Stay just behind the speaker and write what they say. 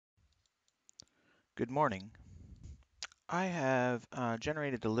Good morning. I have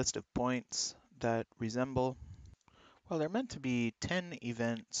generated a list of points that resemble, well, they're meant to be 10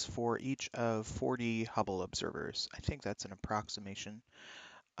 events for each of 40 Hubble observers. I think that's an approximation.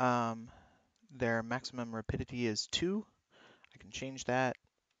 Um, their maximum rapidity is 2. I can change that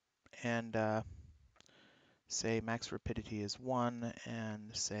and say max rapidity is 1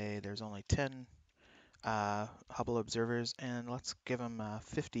 and say there's only 10 Hubble observers, and let's give them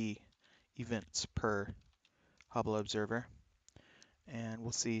 50 events per Hubble observer, and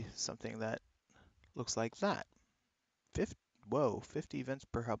we'll see something that looks like that. 50, whoa, 50 events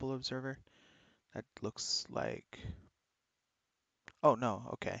per Hubble observer? That looks like, oh no,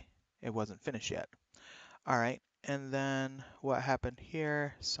 okay. It wasn't finished yet. All right, and then what happened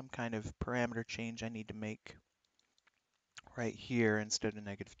here, some kind of parameter change I need to make right here. Instead of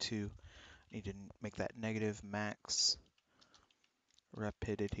 -2, I need to make that negative max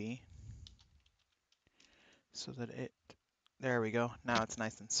rapidity so that there we go. Now it's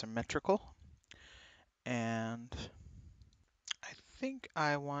nice and symmetrical. And I think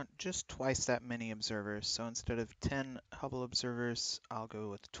I want just twice that many observers. So instead of 10 Hubble observers, I'll go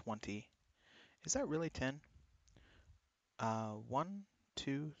with 20. Is that really 10? 1,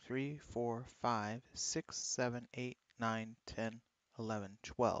 2, 3, 4, 5, 6, 7, 8, 9, 10, 11,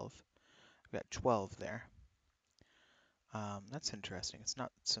 12. I've got 12 there. That's interesting. It's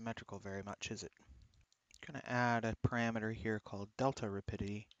not symmetrical very much, is it? I'm going to add a parameter here called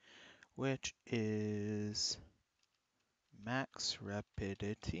deltaRapidity, which is max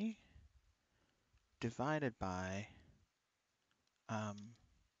rapidity divided by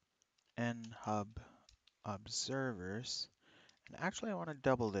n hub observers. And actually I want to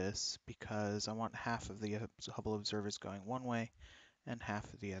double this because I want half of the Hubble observers going one way and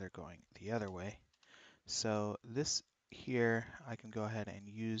half of the other going the other way. So this here, I can go ahead and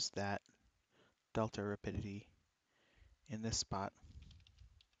use that deltaRapidity in this spot.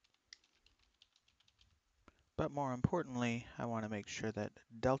 But more importantly, I want to make sure that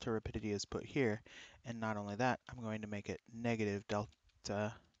deltaRapidity is put here. And not only that, I'm going to make it negative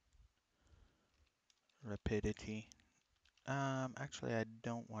deltaRapidity. Actually, I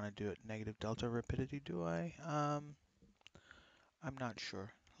don't want to do it negative deltaRapidity, do I? I'm not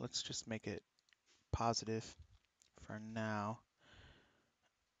sure. Let's just make it positive for now.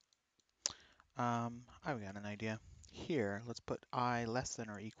 I've got an idea. Here, let's put I less than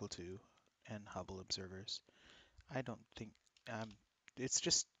or equal to n Hubble observers. I don't think, it's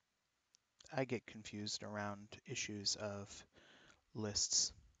just, I get confused around issues of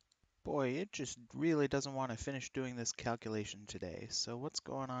lists. Boy, it just really doesn't want to finish doing this calculation today. So what's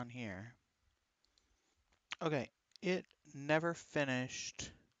going on here? Okay, it never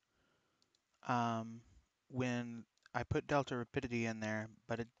finished when I put deltaRapidity in there,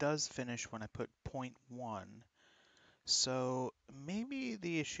 but it does finish when I put 0.1. So maybe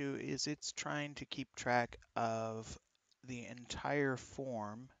the issue is it's trying to keep track of the entire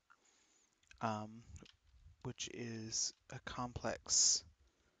form, which is a complex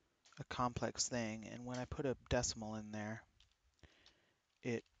thing. And when I put a decimal in there,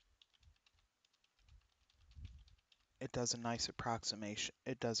 it does a nice approximation.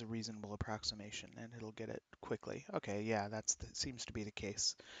 It does a reasonable approximation, and it'll get it quickly. Okay, yeah, seems to be the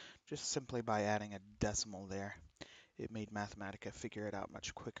case. Just simply by adding a decimal there, it made Mathematica figure it out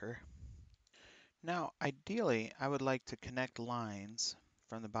much quicker. Now, ideally, I would like to connect lines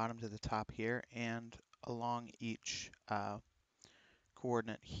from the bottom to the top here and along each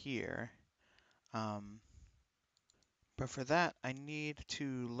coordinate here. But for that, I need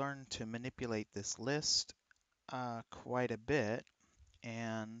to learn to manipulate this list quite a bit.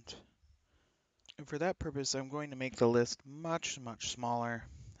 And for that purpose, I'm going to make the list much, much smaller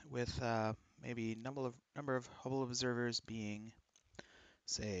with maybe number of Hubble observers being,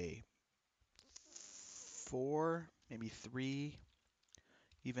 say, 4, maybe 3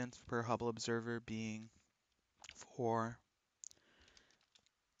 events per Hubble observer being 4.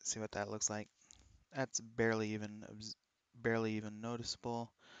 See what that looks like. That's barely even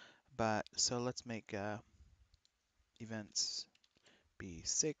noticeable. But so let's make events be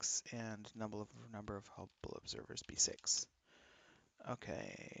 6 and number of Hubble observers be 6.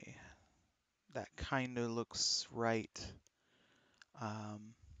 Okay, that kind of looks right.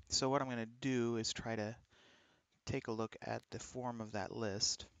 So what I'm going to do is try to take a look at the form of that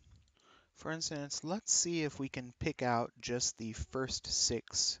list. For instance, let's see if we can pick out just the first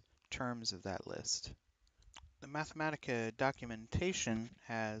 6 terms of that list. The Mathematica documentation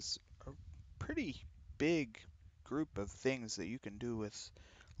has a pretty big group of things that you can do with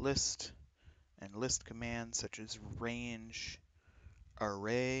list and list commands such as range,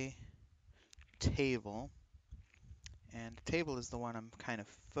 array, table, and the table is the one I'm kind of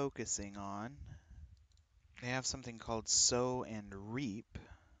focusing on. They have something called sow and reap.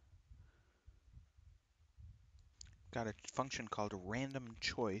 Got a function called random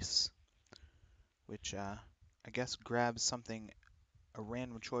choice, which I guess grabs something, a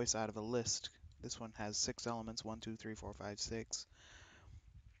random choice out of a list. This one has 6 elements, 1, 2, 3, 4, 5, 6.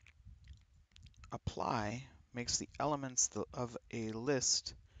 Apply makes the elements of a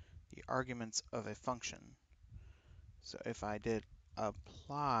list the arguments of a function. So if I did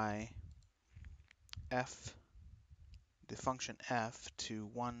apply f, the function f to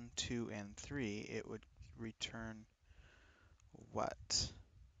 1, 2, and 3, it would return what?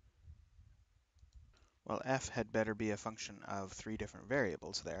 Well, f had better be a function of 3 different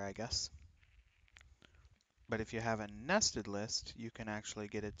variables there, I guess. But if you have a nested list, you can actually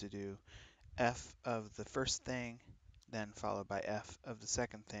get it to do f of the first thing, then followed by f of the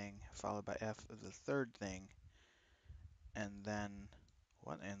second thing, followed by f of the third thing, and then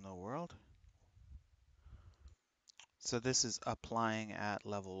what in the world? So this is applying at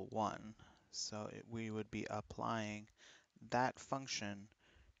level 1. So we would be applying that function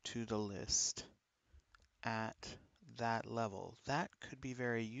to the list at that level. That could be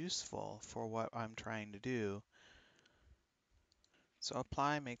very useful for what I'm trying to do. So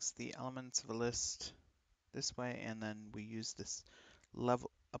apply makes the elements of a list this way, and then we use this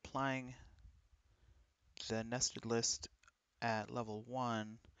level, applying the nested list at level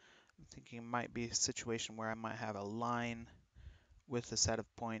 1. I'm thinking it might be a situation where I might have a line with a set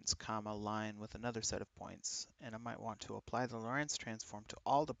of points, comma, line with another set of points, and I might want to apply the Lorentz transform to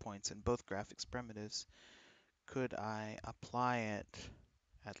all the points in both graphics primitives. Could I apply it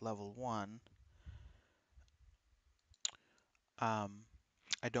at level 1?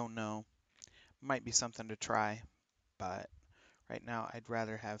 I don't know. Might be something to try, but right now I'd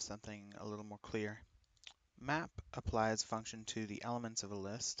rather have something a little more clear. Map applies function to the elements of a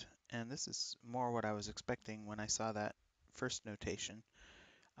list, and this is more what I was expecting when I saw that first notation.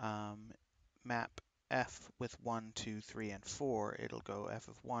 Map f with 1, 2, 3, and 4, it'll go f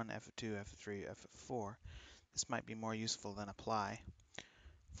of 1, f of 2, f of 3, f of 4. This might be more useful than apply.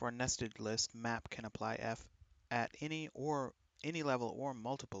 For a nested list, map can apply f at any level or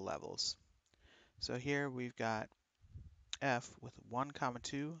multiple levels. So here we've got f with 1,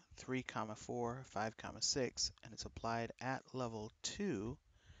 2, 3, 4, 5, 6, and it's applied at level 2.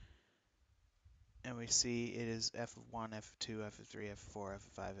 And we see it is f of 1, f of 2, f of 3, f of 4, f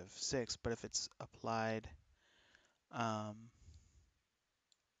of 5, f of 6. But if it's applied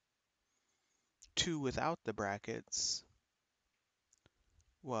 2 without the brackets,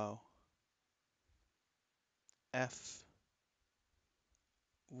 whoa, f,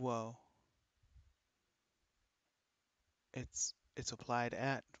 whoa, it's applied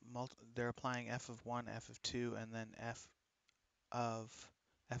at, they're applying f of 1, f of 2, and then f of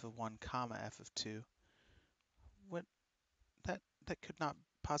 1, comma, f of 2. What, that could not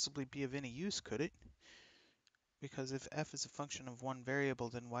possibly be of any use, could it? Because if f is a function of one variable,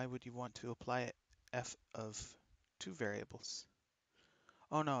 then why would you want to apply f of 2 variables?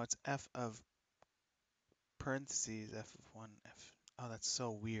 Oh no, it's f of parentheses, f of 1, f. Oh, that's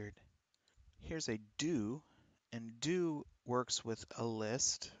so weird. Here's a do, and do works with a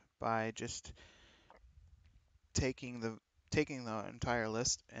list by just taking the entire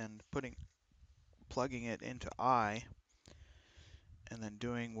list and plugging it into I, and then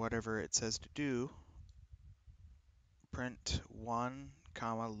doing whatever it says to do. Print 1,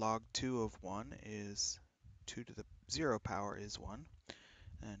 comma, log 2 of 1 is 2 to the 0 power is 1,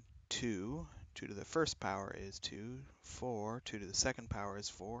 and 2 to the first power is 2, 4, 2 to the second power is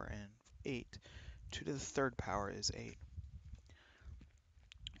 4, and 8, 2 to the third power is 8.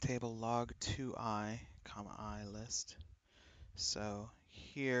 Table log 2I, comma, I list. So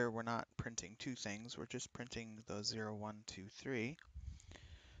here we're not printing two things, we're just printing those 0, 1, 2, 3.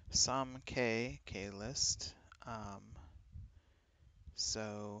 Sum k list.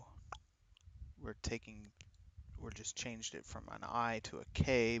 So we're just changed it from an I to a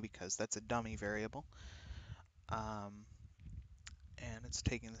k because that's a dummy variable. And it's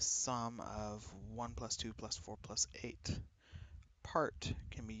taking the sum of 1 plus 2 plus 4 plus 8. Part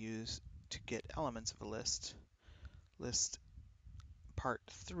can be used to get elements of a list. List part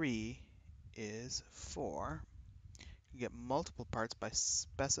 3 is 4. You get multiple parts by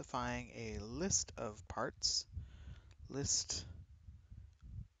specifying a list of parts. List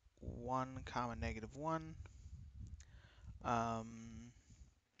 1, comma, -1.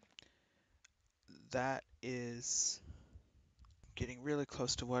 That is getting really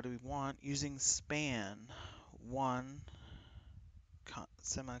close to what we want using span. 1,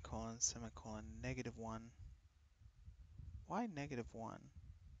 semicolon, semicolon, -1. Why -1?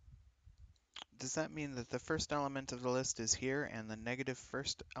 Does that mean that the first element of the list is here and the negative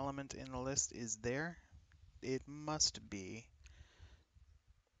first element in the list is there? It must be.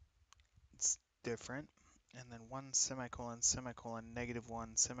 It's different. And then 1 semicolon, semicolon,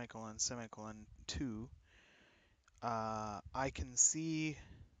 -1, semicolon, semicolon, 2. I can see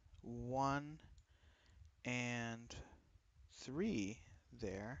 1 and 3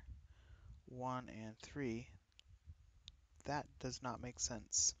 there. 1 and 3. That does not make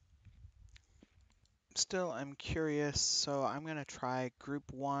sense. Still, I'm curious, so I'm going to try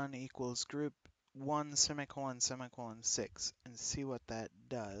group 1 equals group 1 semicolon semicolon 6 and see what that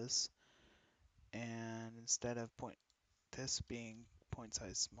does. And instead of this being point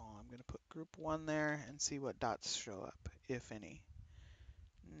size small, I'm going to put group 1 there and see what dots show up, if any.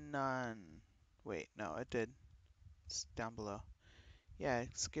 None. Wait, no, it did. It's down below. Yeah,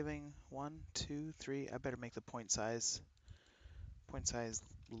 it's giving 1, 2, 3. I better make the point size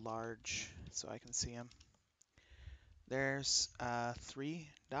large so I can see them. There's 3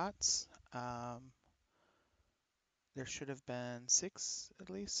 dots. There should have been 6 at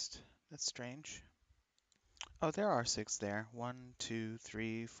least. That's strange. Oh, there are 6 there. 1, 2,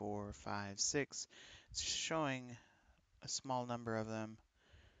 3, 4, 5, 6. It's showing a small number of them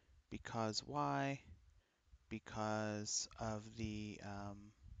because why? Because of the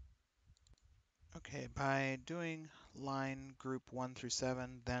okay, by doing line group 1 through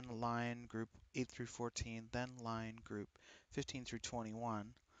 7, then line group 8 through 14, then line group 15 through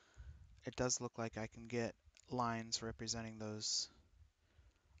 21, it does look like I can get lines representing those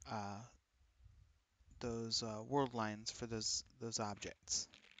world lines for those objects.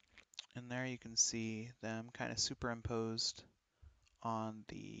 And there you can see them kind of superimposed on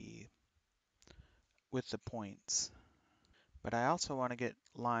with the points. But I also want to get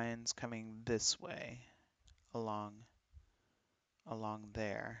lines coming this way along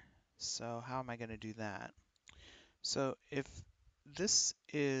there. So how am I going to do that? So if this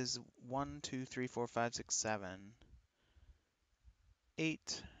is 1, 2, 3, 4, 5, 6, 7,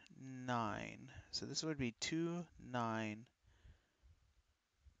 8, 9. So this would be 2, 9,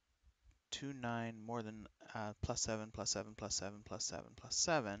 2, 9 more than plus 7, plus 7, plus 7, plus 7, plus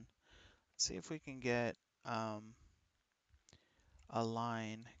 7. Let's see if we can get a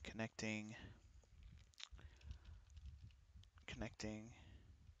line connecting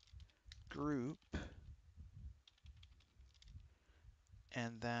group,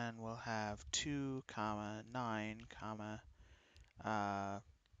 and then we'll have 2, comma 9, comma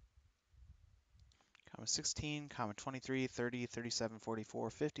 16, comma 23, 30, 37, 44,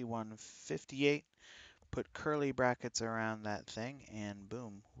 51, 58. Put curly brackets around that thing, and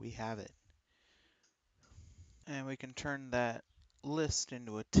boom, we have it. And we can turn that list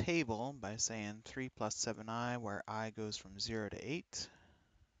into a table by saying 3 plus 7i, where I goes from 0 to 8.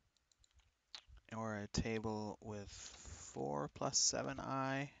 Or a table with 4 plus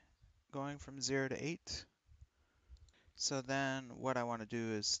 7i going from 0 to 8. So then what I want to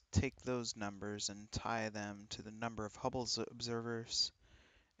do is take those numbers and tie them to the number of Hubble observers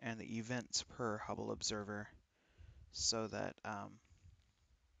and the events per Hubble observer so that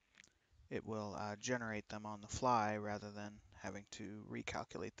it will generate them on the fly rather than having to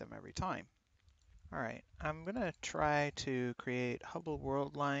recalculate them every time. Alright, I'm going to try to create Hubble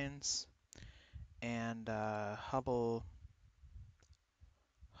world lines and Hubble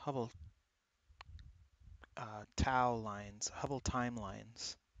tau lines, Hubble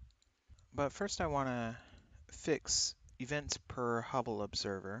timelines. But first I want to fix events per Hubble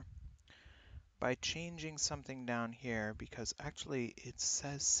observer by changing something down here, because actually it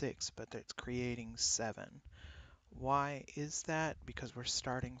says 6 but it's creating 7. Why is that? Because we're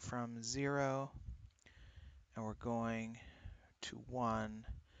starting from 0 and we're going to 1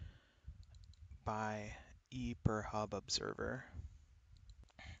 by E per hub observer.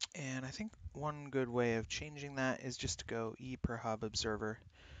 And I think one good way of changing that is just to go E per hub observer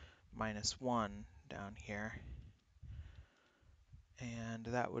minus 1 down here. And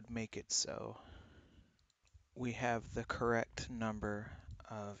that would make it so we have the correct number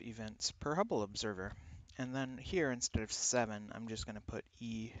of events per Hubble observer. And then here, instead of 7, I'm just going to put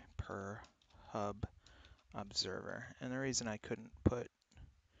E per hub observer. And the reason I couldn't put,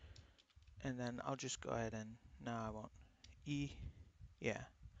 and then I'll just go ahead and, no, I won't. E, yeah,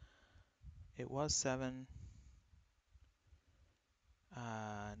 it was 7.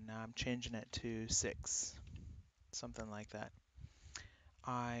 Now I'm changing it to 6, something like that.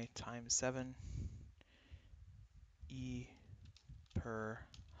 I times 7 E per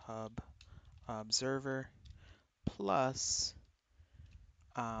hub observer plus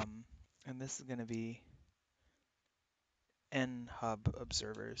And this is going to be n hub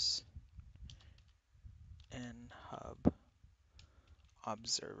observers. N hub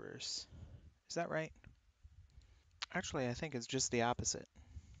observers. Is that right? Actually, I think it's just the opposite.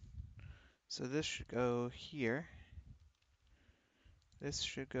 So this should go here. This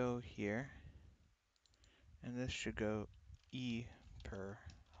should go here. And this should go E per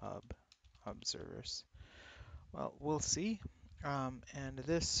hub observers. Well, we'll see. And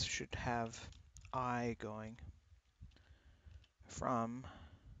this should have I going from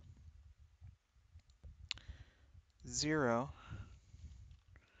 0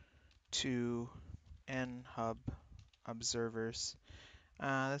 to n hub observers.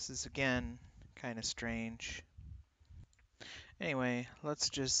 This is again kind of strange. Anyway, let's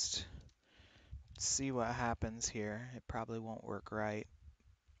just see what happens here. It probably won't work right,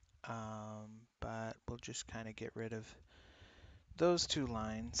 but we'll just kind of get rid of those two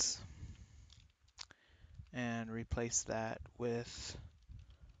lines and replace that with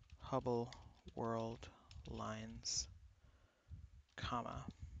Hubble world lines, comma.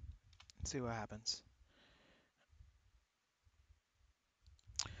 Let's see what happens.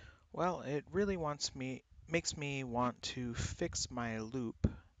 Well, it really makes me want to fix my loop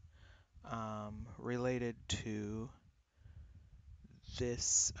related to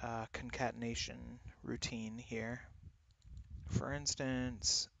this concatenation routine here. For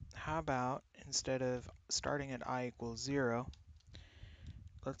instance, how about instead of starting at I equals 0,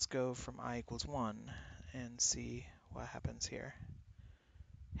 let's go from I equals 1 and see what happens here.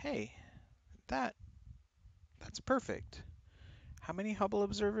 Hey, that's perfect. How many Hubble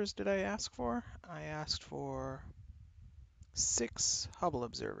observers did I ask for? I asked for 6 Hubble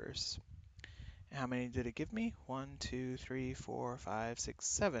observers. How many did it give me? 1, 2, 3, 4, 5, 6,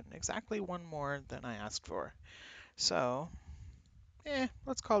 7. Exactly one more than I asked for. So,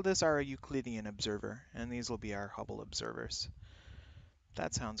 let's call this our Euclidean observer, and these will be our Hubble observers.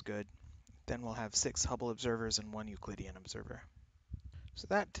 That sounds good. Then we'll have 6 Hubble observers and 1 Euclidean observer. So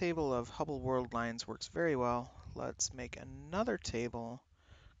that table of Hubble world lines works very well. Let's make another table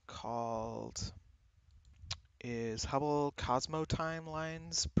called is Hubble cosmotime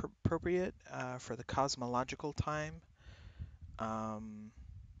lines appropriate for the cosmological time? I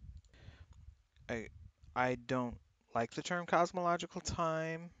I don't like the term cosmological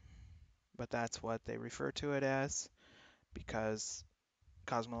time, but that's what they refer to it as because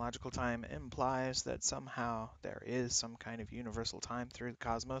cosmological time implies that somehow there is some kind of universal time through the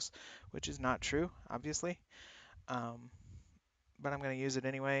cosmos, which is not true, obviously. But I'm going to use it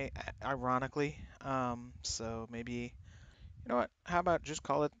anyway, ironically. So maybe, you know what? How about just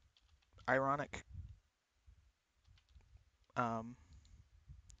call it ironic, um,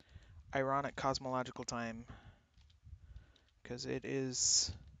 ironic cosmological time, because it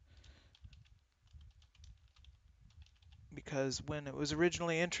is. Because when it was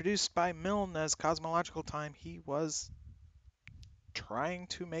originally introduced by Milne as cosmological time, he was trying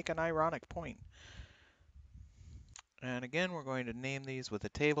to make an ironic point. And again, we're going to name these with a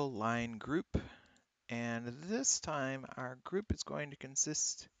table line group. And this time, our group is going to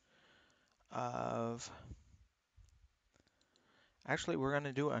consist of, actually, we're going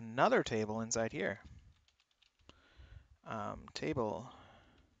to do another table inside here. Table.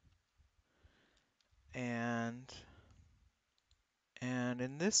 And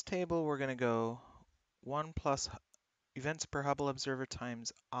in this table, we're going to go 1 plus events per Hubble observer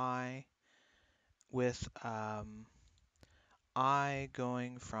times I with I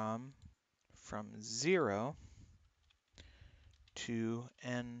going from 0 to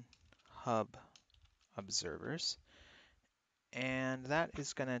n hub observers. And that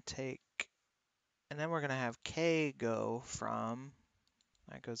is going to take, and then we're going to have k go from,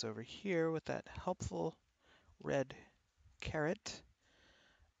 that goes over here with that helpful red caret.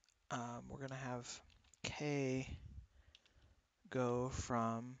 We're going to have k go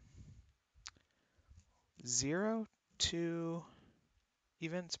from 0 to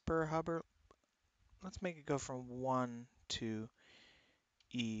events per Hubble. Let's make it go from 1 to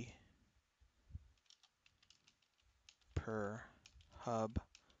e per hub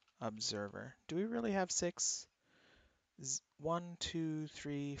observer. Do we really have 6? 1, 2,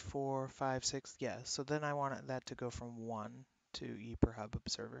 3, 4, 5, 6. Yeah, so then I want that to go from 1 to e per hub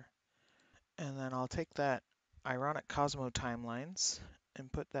observer. And then I'll take that ironic Cosmo timelines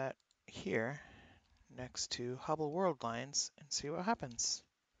and put that here next to Hubble world lines and see what happens.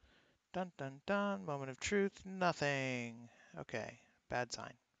 Dun dun dun, moment of truth, nothing. Okay, bad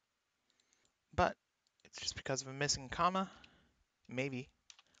sign. But it's just because of a missing comma, maybe.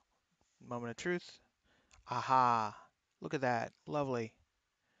 Moment of truth, aha, look at that, lovely.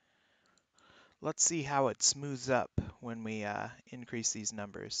 Let's see how it smooths up when we increase these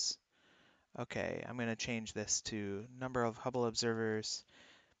numbers. Okay, I'm going to change this to number of Hubble observers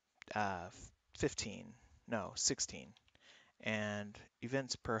 15, no, 16, and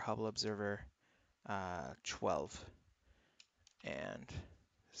events per Hubble observer 12, and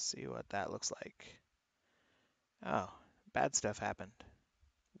see what that looks like. Oh, bad stuff happened.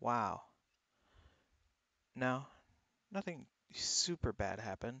 Wow. No, nothing super bad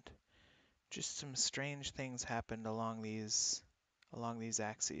happened. Just some strange things happened along these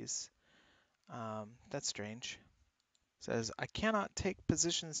axes. That's strange. It says I cannot take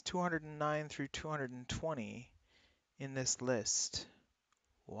positions 209 through 220 in this list.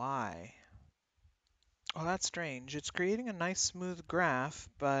 Why? Well, that's strange. It's creating a nice smooth graph,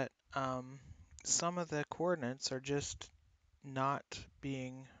 but some of the coordinates are just not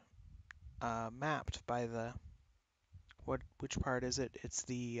being mapped by the which part is it? It's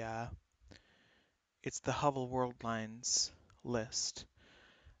the Hubble world lines list.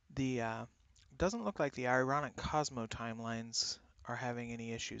 The doesn't look like the ironic Cosmo timelines are having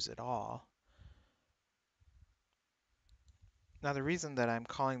any issues at all. Now the reason that I'm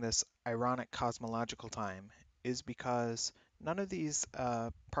calling this ironic cosmological time is because none of these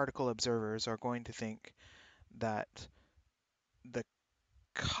particle observers are going to think that the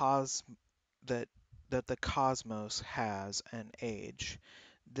cos that the cosmos has an age.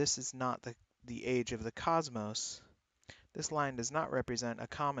 This is not the age of the cosmos. This line does not represent a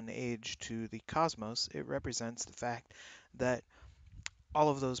common age to the cosmos. It represents the fact that all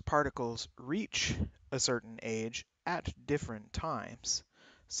of those particles reach a certain age at different times.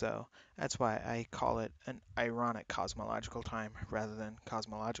 So that's why I call it an ironic cosmological time rather than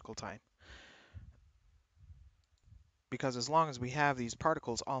cosmological time. Because as long as we have these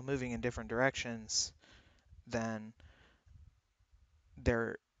particles all moving in different directions, then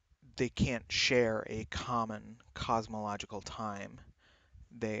they can't share a common cosmological time.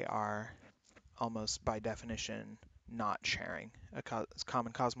 They are almost by definition not sharing a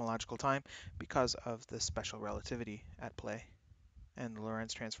common cosmological time because of the special relativity at play and the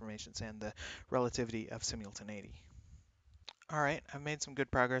Lorentz transformations and the relativity of simultaneity. All right, I've made some good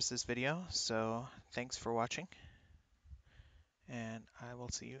progress this video, so thanks for watching, and I will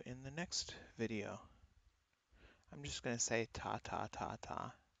see you in the next video. I'm just going to say ta ta ta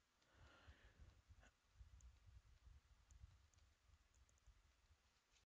ta.